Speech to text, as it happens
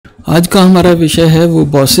आज का हमारा विषय है वो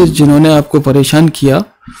बॉसेस जिन्होंने आपको परेशान किया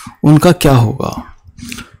उनका क्या होगा।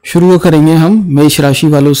 शुरू करेंगे हम मेष राशि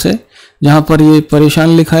वालों से। जहाँ पर ये परेशान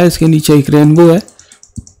लिखा है इसके नीचे एक रेनबो है,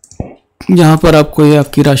 जहाँ पर आपको ये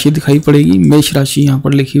आपकी राशि दिखाई पड़ेगी। मेष राशि यहाँ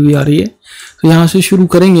पर लिखी हुई आ रही है, तो यहाँ से शुरू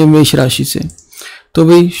करेंगे मेष राशि से। तो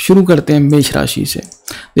भाई शुरू करते हैं मेष राशि से।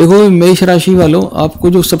 देखो मेष राशि वालों, आपको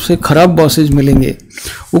जो सबसे खराब बॉसेज मिलेंगे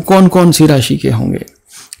वो कौन कौन सी राशि के होंगे।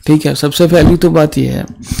 ठीक है, सबसे पहली तो बात यह है,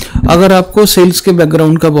 अगर आपको सेल्स के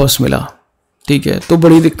बैकग्राउंड का बॉस मिला, ठीक है, तो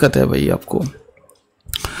बड़ी दिक्कत है भाई आपको।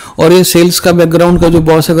 और ये सेल्स का बैकग्राउंड का जो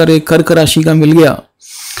बॉस अगर एक कर्क राशि का मिल गया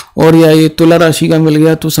और या ये तुला राशि का मिल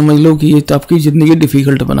गया, तो समझ लो कि ये तो आपकी ज़िंदगी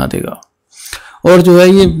डिफ़िकल्ट बना देगा। और जो है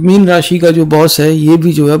ये मीन राशि का जो बॉस है ये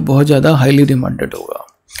भी जो है बहुत ज़्यादा हाईली डिमांडेड होगा।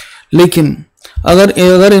 लेकिन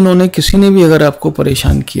अगर इन्होंने किसी ने भी अगर आपको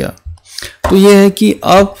परेशान किया, तो ये है कि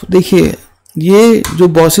आप देखिए, ये जो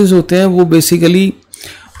बॉसेस होते हैं वो बेसिकली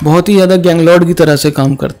बहुत ही ज़्यादा गैंगलॉर्ड की तरह से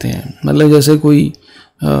काम करते हैं। मतलब जैसे कोई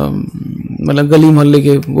मतलब गली मोहल्ले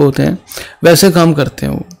के वो होते हैं, वैसे काम करते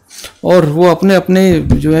हैं वो। और वो अपने अपने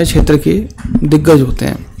जो है क्षेत्र के दिग्गज होते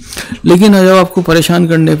हैं। लेकिन जब आपको परेशान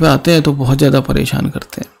करने पे आते हैं तो बहुत ज़्यादा परेशान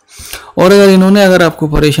करते हैं। और इन्होंने अगर आपको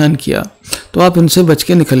परेशान किया तो आप इनसे बच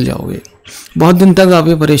के निकल जाओगे। बहुत दिन तक आप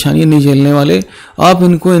ये परेशानी नहीं झेलने वाले, आप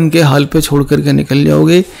इनको इनके हाल पे छोड़ करके निकल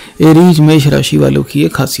जाओगे। एरीज मेष राशि वालों की ये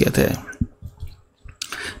खासियत है।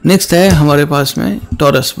 नेक्स्ट है हमारे पास में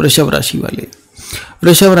टॉरस वृषभ राशि वाले।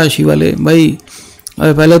 वृषभ राशि वाले भाई,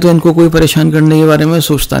 पहले तो इनको कोई परेशान करने के बारे में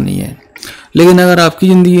सोचता नहीं है। लेकिन अगर आपकी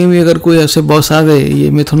ज़िंदगी में अगर कोई ऐसे बॉस आ गए, ये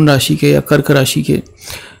मिथुन राशि के या कर्क राशि के,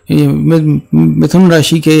 ये मिथुन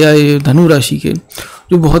राशि के या ये धनु राशि के,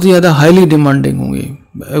 जो बहुत ही ज़्यादा हाईली डिमांडिंग होंगे।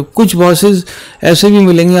 कुछ बॉसेस ऐसे भी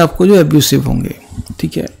मिलेंगे आपको जो एब्यूसिव होंगे,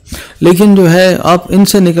 ठीक है। लेकिन जो है आप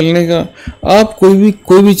इनसे निकलने का, आप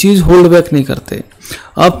कोई भी चीज़ होल्ड बैक नहीं करते।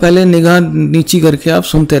 आप पहले निगाह नीची करके आप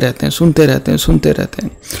सुनते रहते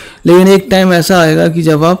हैं। लेकिन एक टाइम ऐसा आएगा कि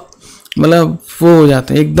जब आप मतलब वो हो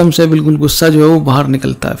जाते हैं एकदम से, बिल्कुल गुस्सा जो है वो बाहर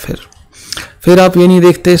निकलता है। फिर आप ये नहीं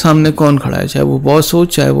देखते सामने कौन खड़ा है, चाहे वो बॉस हो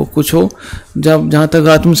चाहे वो कुछ हो। जहाँ तक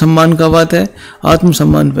आत्मसम्मान का बात है,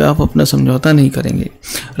 आत्मसम्मान पे आप अपना समझौता नहीं करेंगे।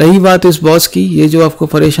 रही बात इस बॉस की, ये जो आपको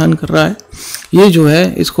परेशान कर रहा है, ये जो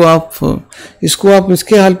है इसको आप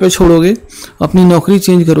इसके हाल पे छोड़ोगे, अपनी नौकरी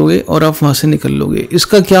चेंज करोगे और आप वहाँ से निकल लोगे।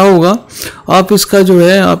 इसका क्या होगा, आप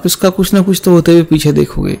इसका कुछ ना कुछ तो होते हुए पीछे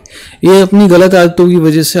देखोगे। ये अपनी गलत आदतों की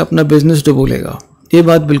वजह से अपना बिजनेस डुबोलेगा, ये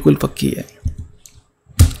बात बिल्कुल पक्की है।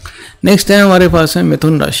 नेक्स्ट है हमारे पास है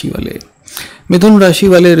मिथुन राशि वाले। मिथुन राशि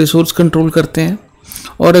वाले रिसोर्स कंट्रोल करते हैं।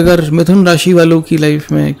 और अगर मिथुन राशि वालों की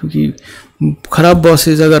लाइफ में क्योंकि खराब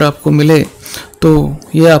बॉसेस अगर आपको मिले तो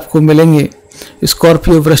ये आपको मिलेंगे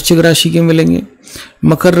स्कॉर्पियो वृश्चिक राशि के मिलेंगे,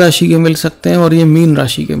 मकर राशि के मिल सकते हैं और ये मीन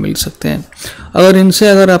राशि के मिल सकते हैं।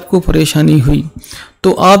 अगर आपको परेशानी हुई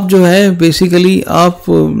तो आप जो है बेसिकली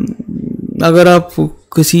अगर आप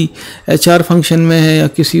किसी HR फंक्शन में है या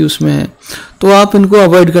किसी उसमें है, तो आप इनको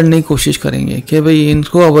अवॉइड करने की कोशिश करेंगे कि भाई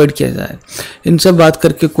इनको अवॉइड किया जाए। इनसे बात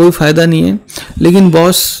करके कोई फ़ायदा नहीं है। लेकिन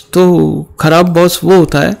बॉस तो खराब बॉस वो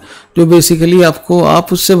होता है जो बेसिकली आप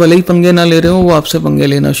उससे भले ही पंगे ना ले रहे हो, वो आपसे पंगे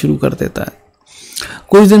लेना शुरू कर देता है।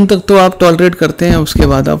 कुछ दिन तक तो आप टॉलरेट करते हैं, उसके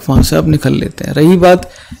बाद आप वहाँ से निकल लेते हैं। रही बात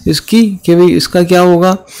इसकी कि भाई इसका क्या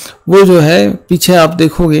होगा, वो जो है पीछे आप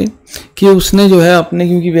देखोगे कि उसने जो है अपने,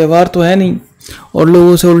 क्योंकि व्यवहार तो है नहीं और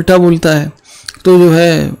लोगों से उल्टा बोलता है, तो जो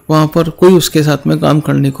है वहाँ पर कोई उसके साथ में काम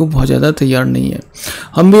करने को बहुत ज़्यादा तैयार नहीं है।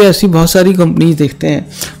 हम भी ऐसी बहुत सारी कंपनीज देखते हैं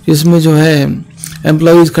जिसमें जो है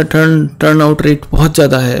एम्प्लॉयज़ का टर्न आउट रेट बहुत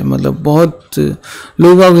ज़्यादा है। मतलब बहुत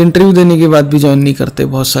लोग अब इंटरव्यू देने के बाद भी ज्वाइन नहीं करते,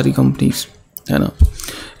 बहुत सारी कंपनीज, है ना।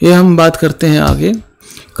 ये हम बात करते हैं आगे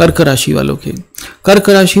कर्क राशि वालों के। कर्क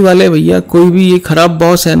राशि वाले भैया, कोई भी ये खराब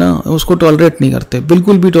बॉस है ना, उसको टॉलरेट नहीं करते,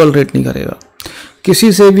 बिल्कुल भी टॉलरेट नहीं करेगा।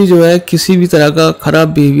 किसी से भी जो है किसी भी तरह का खराब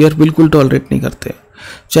बिहेवियर बिल्कुल टॉलरेट नहीं करते,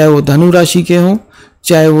 चाहे वो धनु राशि के हों,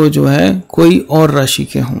 चाहे वो जो है कोई और राशि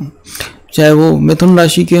के हों, चाहे वो मिथुन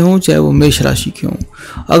राशि के हों, चाहे वो मेष राशि के हों।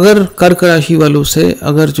 अगर कर्क राशि वालों से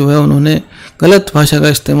अगर जो है उन्होंने गलत भाषा का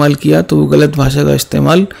इस्तेमाल किया, तो वो गलत भाषा का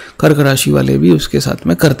इस्तेमाल कर्क राशि वाले भी उसके साथ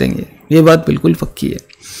में कर देंगे, ये बात बिल्कुल पक्की है।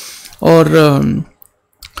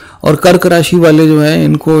 और कर्क राशि वाले जो है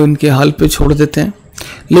इनको इनके हाल पे छोड़ देते हैं।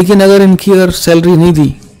 लेकिन अगर सैलरी नहीं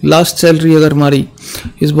दी, लास्ट सैलरी अगर मारी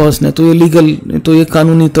इस बॉस ने, तो ये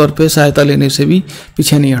कानूनी तौर पे सहायता लेने से भी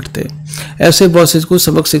पीछे नहीं हटते। ऐसे बॉसेस को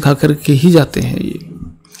सबक सिखा करके ही जाते हैं ये,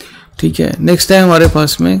 ठीक है। नेक्स्ट है हमारे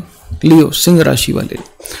पास में लियो सिंह राशि वाले।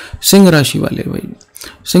 सिंह राशि वाले भाई,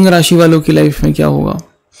 सिंह राशि वालों की लाइफ में क्या होगा।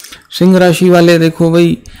 सिंह राशि वाले देखो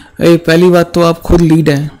भाई, पहली बात तो आप खुद लीड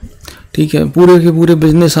हैं, ठीक है, पूरे के पूरे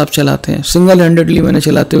बिजनेस आप चलाते हैं, सिंगल हैंडेडली मैंने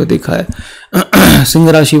चलाते हुए देखा है सिंह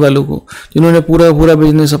राशि वालों को, जिन्होंने पूरा पूरा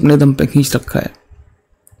बिजनेस अपने दम पे खींच रखा है।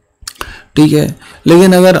 ठीक है,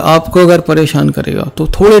 लेकिन अगर आपको अगर परेशान करेगा तो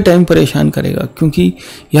थोड़े टाइम परेशान करेगा, क्योंकि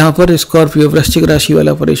यहाँ पर स्कॉर्पियो वृश्चिक राशि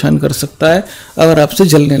वाला परेशान कर सकता है अगर आपसे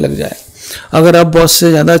जलने लग जाए। अगर आप बॉस से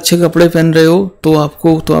ज़्यादा अच्छे कपड़े पहन रहे हो तो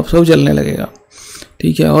आप सब जलने लगेगा।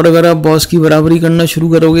 ठीक है, और अगर आप बॉस की बराबरी करना शुरू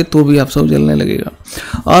करोगे तो भी आप सब जलने लगेगा।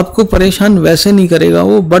 आपको परेशान वैसे नहीं करेगा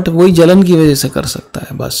वो, बट वही जलन की वजह से कर सकता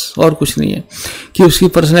है, बस और कुछ नहीं है। कि उसकी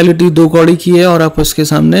पर्सनैलिटी 2 कौड़ी की है और आप उसके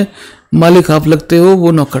सामने मालिक आप लगते हो,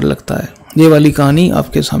 वो नौकर लगता है। ये वाली कहानी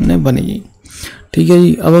आपके सामने बनेगी। ठीक है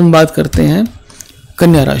जी, अब हम बात करते हैं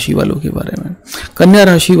कन्या राशि वालों के बारे में। कन्या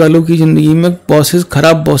राशि वालों की ज़िंदगी में बॉसेस,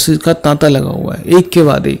 खराब बॉसेस का तांता लगा हुआ है, एक के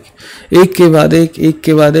बाद एक, एक के बाद एक, एक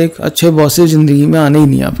के बाद एक। अच्छे बॉसेस ज़िंदगी में आने ही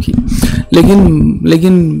नहीं आपकी।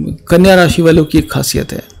 लेकिन कन्या राशि वालों की एक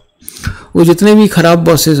खासियत है, वो जितने भी खराब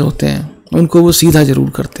बॉसेस होते हैं उनको वो सीधा ज़रूर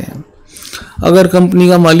करते हैं। अगर कंपनी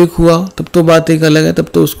का मालिक हुआ तब तो बात एक अलग है, तब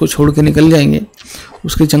तो उसको छोड़ के निकल जाएंगे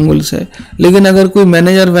उसके चंगुल से। लेकिन अगर कोई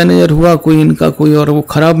मैनेजर हुआ, कोई इनका कोई और वो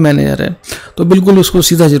खराब मैनेजर है, तो बिल्कुल उसको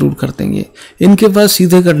सीधा जरूर कर देंगे। इनके पास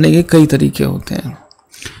सीधे करने के कई तरीके होते हैं।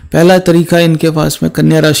 पहला तरीका इनके पास में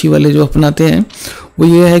कन्या राशि वाले जो अपनाते हैं वो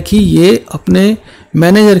ये है कि ये अपने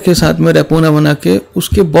मैनेजर के साथ में रेपो ना बना के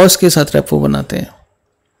उसके बॉस के साथ रेपो बनाते हैं।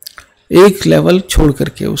 एक लेवल छोड़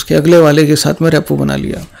करके उसके अगले वाले के साथ में रेपो बना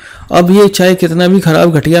लिया। अब ये चाहे कितना भी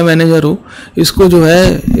खराब घटिया मैनेजर हो, इसको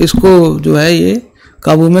जो है ये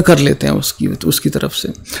काबू में कर लेते हैं उसकी तरफ से।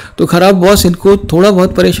 तो खराब बॉस इनको थोड़ा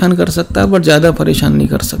बहुत परेशान कर सकता है, बट ज़्यादा परेशान नहीं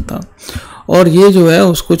कर सकता। और ये जो है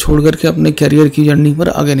उसको छोड़ करके अपने करियर की जर्नी पर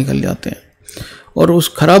आगे निकल जाते हैं। और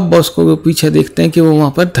उस खराब बॉस को वो पीछे देखते हैं कि वो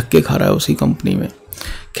वहाँ पर धक्के खा रहा है उसी कंपनी में।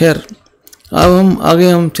 खैर, अब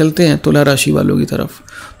हम चलते हैं तुला राशि वालों की तरफ।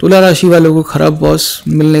 तुला राशि वालों को खराब बॉस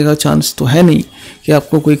मिलने का चांस तो है नहीं कि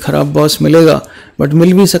आपको कोई खराब बॉस मिलेगा, बट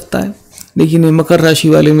मिल भी सकता है। लेकिन ये मकर राशि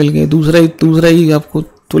वाले मिल गए, दूसरा ही आपको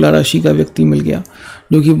तुला राशि का व्यक्ति मिल गया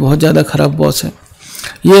जो कि बहुत ज़्यादा खराब बॉस है।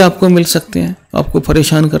 ये आपको मिल सकते हैं, आपको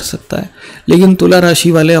परेशान कर सकता है। लेकिन तुला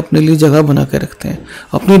राशि वाले अपने लिए जगह बना के रखते हैं,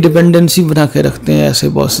 अपनी डिपेंडेंसी बना के रखते हैं ऐसे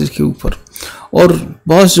बॉसेस के ऊपर। और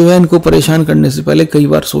बॉस जो है इनको परेशान करने से पहले कई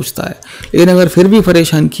बार सोचता है, लेकिन अगर फिर भी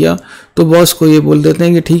परेशान किया तो बॉस को ये बोल देते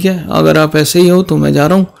हैं कि ठीक है, अगर आप ऐसे ही हो तो मैं जा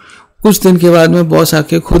रहा हूँ। कुछ दिन के बाद में बॉस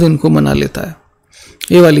आके खुद इनको मना लेता है।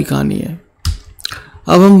 ये वाली कहानी है।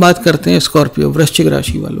 अब हम बात करते हैं स्कॉर्पियो वृश्चिक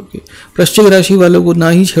राशि वालों की। वृश्चिक राशि वालों को ना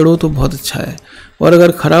ही छेड़ो तो बहुत अच्छा है, और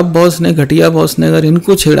अगर खराब बॉस ने, घटिया बॉस ने अगर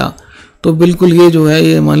इनको छेड़ा तो बिल्कुल ये जो है,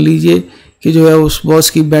 ये मान लीजिए कि जो है उस बॉस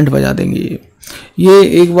की बैंड बजा देंगे। ये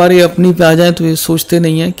एक बार ये अपनी पे आ जाए तो ये सोचते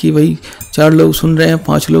नहीं है कि भाई 4 लोग सुन रहे हैं,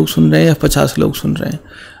 5 लोग सुन रहे हैं या 50 लोग सुन रहे हैं।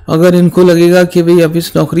 अगर इनको लगेगा कि भाई अब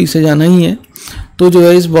इस नौकरी से जाना ही है तो जो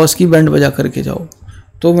है इस बॉस की बैंड बजा करके जाओ।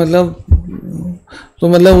 तो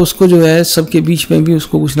मतलब उसको जो है सबके बीच में भी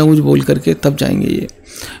उसको कुछ ना कुछ बोल करके तब जाएंगे, ये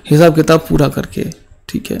हिसाब किताब पूरा करके।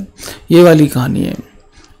 ठीक है, ये वाली कहानी है।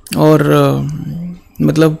 और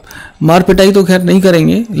मतलब मार पिटाई तो खैर नहीं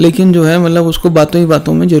करेंगे, लेकिन जो है मतलब उसको बातों ही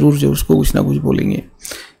बातों में जरूर जो उसको कुछ ना कुछ बोलेंगे।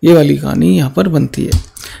 ये वाली कहानी यहाँ पर बनती है।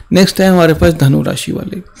 नेक्स्ट है हमारे पास धनु राशि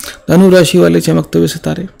वाले। धनु राशि वाले चमकते हुए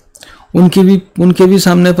सितारे, उनके भी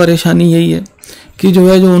सामने परेशानी यही है कि जो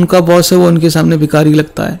है जो उनका बॉस है वो उनके सामने भिखारी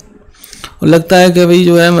लगता है। और लगता है कि भाई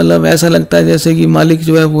जो है मतलब ऐसा लगता है जैसे कि मालिक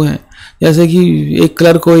जो है वो है, जैसे कि एक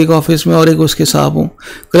क्लर्क हो एक ऑफिस में और एक उसके साहब हो।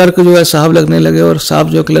 क्लर्क जो है साहब लगने लगे और साहब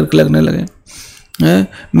जो है क्लर्क लगने लगे।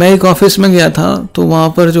 मैं एक ऑफिस में गया था तो वहाँ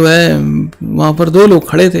पर 2 लोग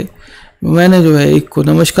खड़े थे। मैंने जो है एक को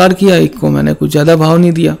नमस्कार किया, एक को मैंने कुछ ज़्यादा भाव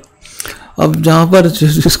नहीं दिया। अब जहाँ पर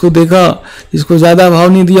जिसको देखा, जिसको ज़्यादा भाव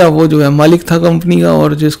नहीं दिया वो जो है मालिक था कंपनी का,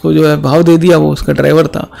 और जिसको जो है भाव दे दिया वो उसका ड्राइवर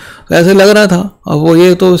था। तो ऐसे लग रहा था। अब वो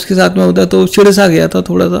ये तो उसके साथ में होता तो चिढ़ सा गया था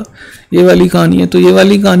थोड़ा सा। ये वाली कहानी है। तो ये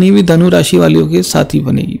वाली कहानी भी धनु राशि वालों के साथ ही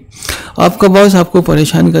बनेगी। आपका बॉस आपको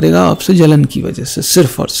परेशान करेगा आपसे जलन की वजह से,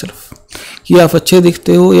 सिर्फ और सिर्फ कि आप अच्छे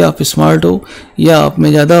दिखते हो या आप स्मार्ट हो या आप में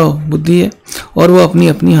ज़्यादा बुद्धि है, और वो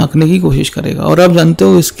अपनी हाँकने की कोशिश करेगा। और आप जानते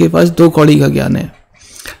हो इसके पास 2 कौड़ी का ज्ञान है।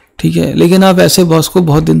 ठीक है, लेकिन आप ऐसे बॉस को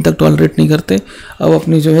बहुत दिन तक टॉलरेट नहीं करते। अब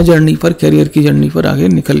अपनी जो है जर्नी पर, करियर की जर्नी पर आगे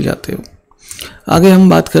निकल जाते हो। आगे हम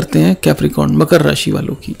बात करते हैं कैप्रिकॉर्न मकर राशि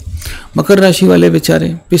वालों की। मकर राशि वाले बेचारे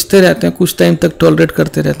पिसते रहते हैं, कुछ टाइम तक टॉलरेट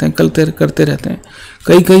करते रहते हैं, करते रहते हैं।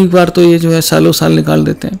 कई बार तो ये जो है सालों साल निकाल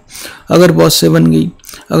देते हैं। अगर बॉस से बन गई,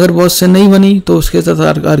 अगर बॉस से नहीं बनी तो उसके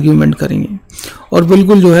साथ आर्ग्यूमेंट करेंगे और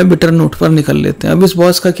बिल्कुल जो है बिटर नोट पर निकल लेते हैं। अब इस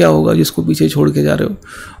बॉस का क्या होगा जिसको पीछे छोड़ के जा रहे हो?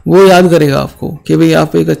 वो याद करेगा आपको कि भाई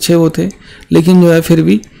आप एक अच्छे वो थे, लेकिन जो है फिर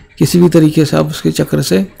भी किसी भी तरीके से आप उसके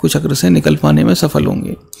कुचक्र से निकल पाने में सफल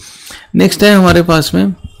होंगे। नेक्स्ट है हमारे पास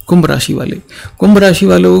में कुंभ राशि वाले। कुंभ राशि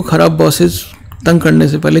वालों को खराब बॉसेस तंग करने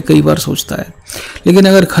से पहले कई बार सोचता है, लेकिन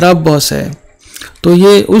अगर खराब बॉस है तो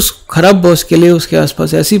ये उस खराब बॉस के लिए उसके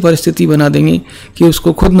आसपास ऐसी परिस्थिति बना देंगे कि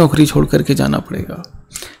उसको खुद नौकरी छोड़ करके जाना पड़ेगा।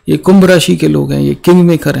 ये कुंभ राशि के लोग हैं, ये किंग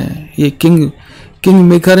मेकर हैं, ये किंग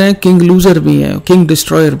मेकर हैं, किंग लूजर भी हैं, किंग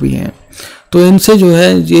डिस्ट्रॉयर भी हैं। तो इनसे जो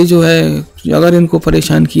है ये जो है अगर इनको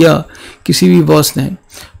परेशान किया किसी भी बॉस ने,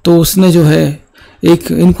 तो उसने जो है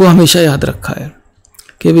एक इनको हमेशा याद रखा है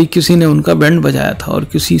कि भाई किसी ने उनका बैंड बजाया था और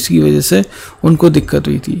किसी की वजह से उनको दिक्कत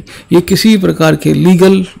हुई थी। ये किसी प्रकार के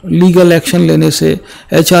लीगल एक्शन लेने से,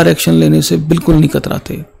 HR एक्शन लेने से बिल्कुल नहीं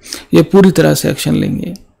कतराते, ये पूरी तरह से एक्शन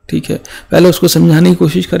लेंगे। ठीक है, पहले उसको समझाने की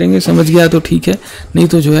कोशिश करेंगे, समझ गया तो ठीक है, नहीं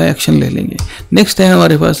तो जो है एक्शन ले लेंगे। नेक्स्ट है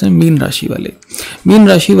हमारे पास है मीन राशि वाले। मीन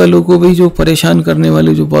राशि वालों को भी जो परेशान करने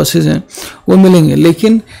वाले जो बॉसेस हैं वो मिलेंगे,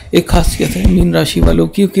 लेकिन एक खासियत है मीन राशि वालों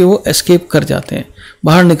की कि वो एस्केप कर जाते हैं,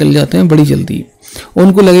 बाहर निकल जाते हैं बड़ी जल्दी।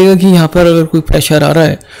 उनको लगेगा कि यहाँ पर अगर कोई प्रेशर आ रहा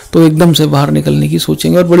है तो एकदम से बाहर निकलने की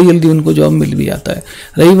सोचेंगे और बड़ी जल्दी उनको जॉब मिल भी जाता है।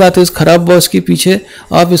 रही बात है इस खराब बॉस के पीछे,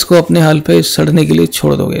 आप इसको अपने हाल पे सड़ने के लिए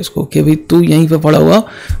छोड़ दोगे इसको कि भाई तू यहीं पे पड़ा हुआ,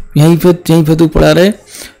 यहीं पे तू पड़ा रहे,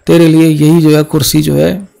 तेरे लिए यही जो है कुर्सी जो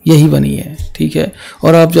है यही बनी है। ठीक है,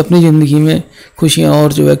 और आप अपनी ज़िंदगी में खुशियाँ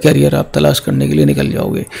और जो है कैरियर आप तलाश करने के लिए निकल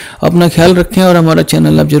जाओगे। अपना ख्याल रखें और हमारा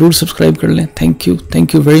चैनल आप ज़रूर सब्सक्राइब कर लें। Thank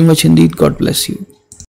you very much Indeed. God bless you.